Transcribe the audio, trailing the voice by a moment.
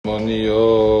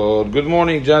Good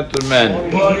morning, gentlemen.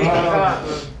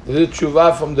 This is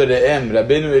tshuva from the Re'em,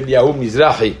 Rabbeinu Eliyahu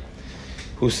Mizrahi,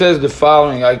 who says the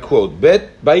following, I quote,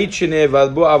 Bet bait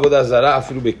shene'evad bo avodah zara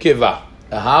afilu bekeva,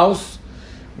 a house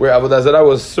where avodah zara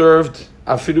was served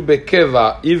afilu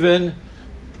bekeva, even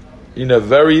in a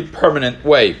very permanent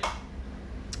way.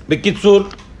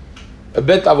 Bekitzur, a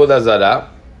bet avodah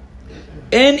zara,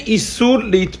 en isur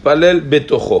leitpalel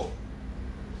betocho.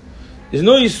 There's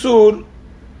no isur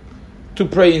to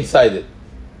pray inside it.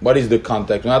 What is the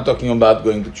context? We're not talking about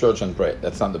going to church and pray.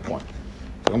 That's not the point.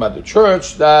 We're talking about the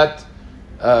church that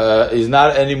is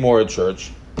not anymore a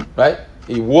church, right?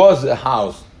 It was a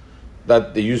house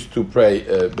that they used to pray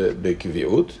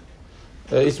bekiviut.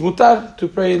 It's mutar to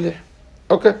pray in there.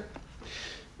 Okay.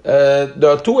 There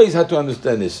are two ways how to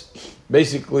understand this.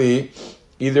 Basically,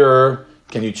 either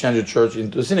can you change a church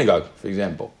into a synagogue, for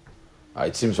example?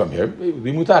 It seems from here, it would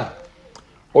be mutar.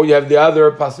 Or you have the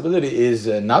other possibility is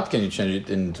not can you change it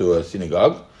into a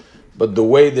synagogue, but the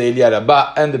way the Eliyahu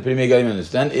Rabbah and the Pri Megadim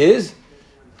understand is,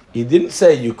 he didn't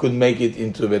say you could make it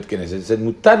into a Bet Knesset. He said,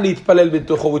 mutar litpalel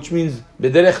betocho, which means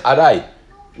bederech aray.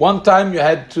 One time you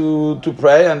had to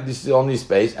pray, and this is the only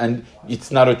space, and it's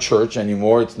not a church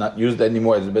anymore, it's not used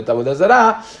anymore as a Bet Avodah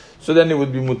Zarah, so then it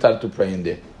would be mutar to pray in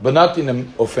there. But not in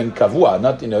an ofen kavua,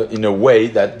 not in a way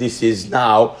that this is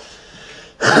now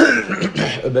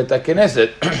a Bet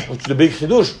Knesset, which is the big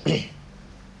chidush.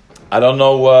 I don't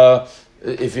know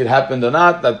if it happened or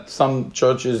not, that some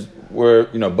churches were,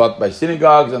 bought by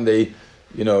synagogues and they,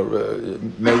 made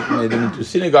them into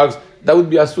synagogues. That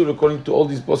would be asur according to all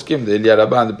these poskim, the Eliyahu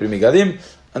Rabbah and the Pri Megadim,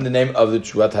 and the name of the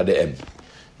Tshuvat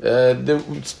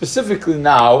HaRe'em. Specifically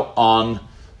now on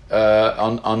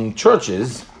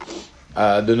churches,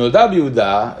 the Nodab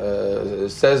Yehuda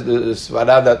says the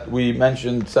svara that we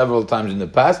mentioned several times in the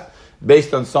past,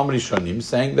 based on some Rishonim,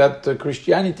 saying that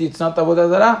Christianity, it's not Avodah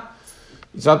Zarah.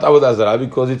 It's not Avodah Zarah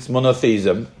because it's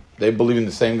monotheism. They believe in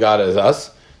the same God as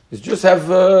us. It's just have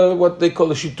what they call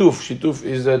a shituf. Shituf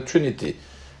is a trinity.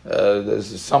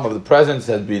 Some of the presents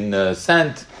have been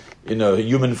sent in a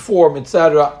human form,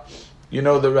 etc. You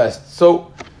know the rest.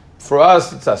 So for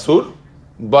us, it's asur,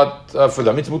 but for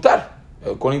them, it's mutar.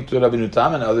 According to Rabbeinu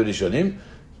Tam and other Rishonim,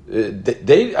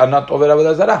 they are not over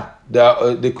Avodah Zarah.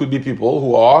 There could be people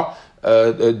who are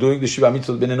doing the Shiva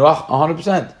Mitzvot Ben Noach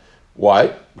 100%.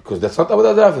 Why? Because that's not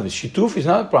Avodah Zarah. The Shituf is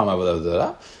not a problem of Avodah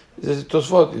Zarah. It's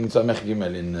Tosfot in Samech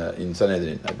Gimel in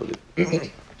Sanhedrin, I believe.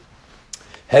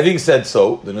 Having said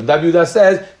so, the Nodab Yehuda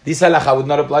says this halacha would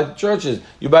not apply to churches.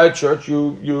 You buy a church,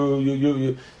 that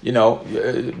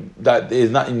is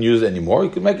not in use anymore.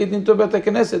 You could make it into a Bet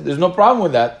Knesset. There's no problem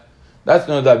with that. That's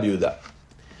Nodab Yehuda.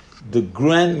 The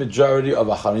grand majority of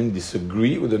Acharim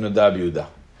disagree with the Nodab Yehuda.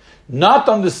 Not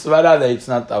on the svara that it's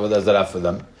not Avodah Zarah for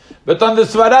them, but on the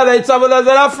svara that it's Avodah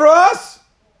Zarah for us.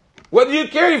 What do you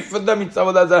care if for them it's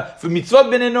Avodah Zarah? For mitzvot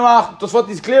b'nei Noach, Tosfot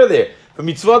is clear there. For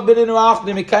mitzvot b'nei Noach,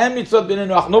 they mekayem mitzvot b'nei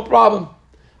Noach, no problem.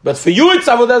 But for you it's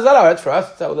Avodah Zarah, right? For us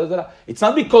it's Avodah Zarah. It's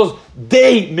not because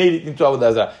they made it into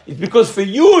Avodah Zarah. It's because for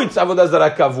you it's Avodah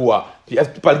Zarah kavua. You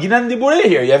have to palginan dibure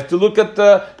here. You have to look at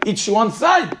each one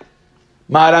side.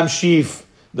 Maharam Shif,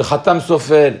 the Khatam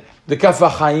Sofer, the Kaf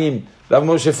HaChaim, Rav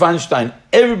Moshe Feinstein,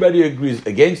 everybody agrees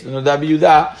against the Nodab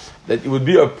Yehuda that it would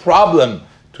be a problem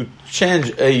to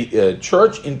change a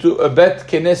church into a Bet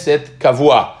Knesset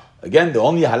Kavua. Again, the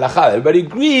only halacha everybody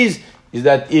agrees is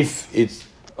that if it's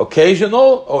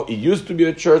occasional, or it used to be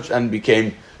a church and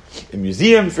became a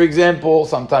museum, for example,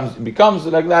 sometimes it becomes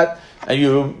like that, and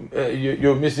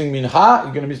you're missing mincha,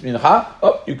 you're going to miss mincha,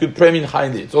 you could pray mincha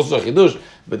in it. It's also a chidush,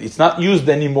 but it's not used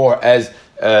anymore as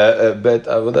Bet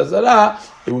Avodah Zarah,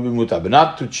 it would be mutar. But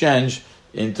not to change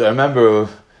into, I remember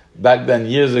back then,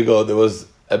 years ago, there was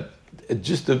a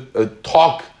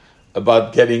talk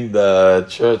about getting the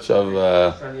church of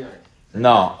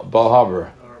Bal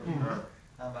Harbor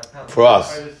for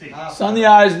us. Sunny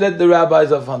Isles, let the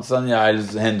rabbis of Sunny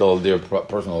Isles handle their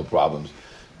personal problems.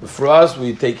 But for us,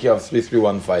 we take care of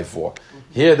 33154.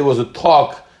 Here there was a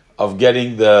talk of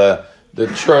getting the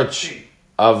church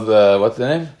of what's the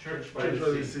name?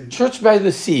 Church by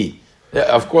the Sea. Yeah,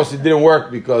 of course, it didn't work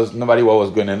because nobody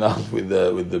was going on with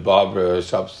the barber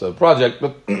shop's project.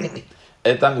 But at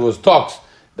the time there was talks.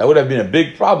 That would have been a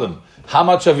big problem. How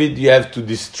much of it do you have to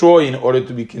destroy in order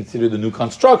to be considered a new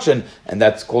construction? And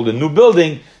that's called a new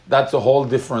building. That's a whole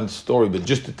different story. But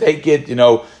just to take it,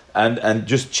 and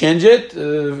just change it,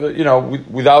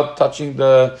 without touching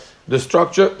the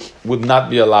structure, would not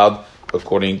be allowed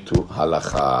according to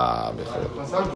halacha.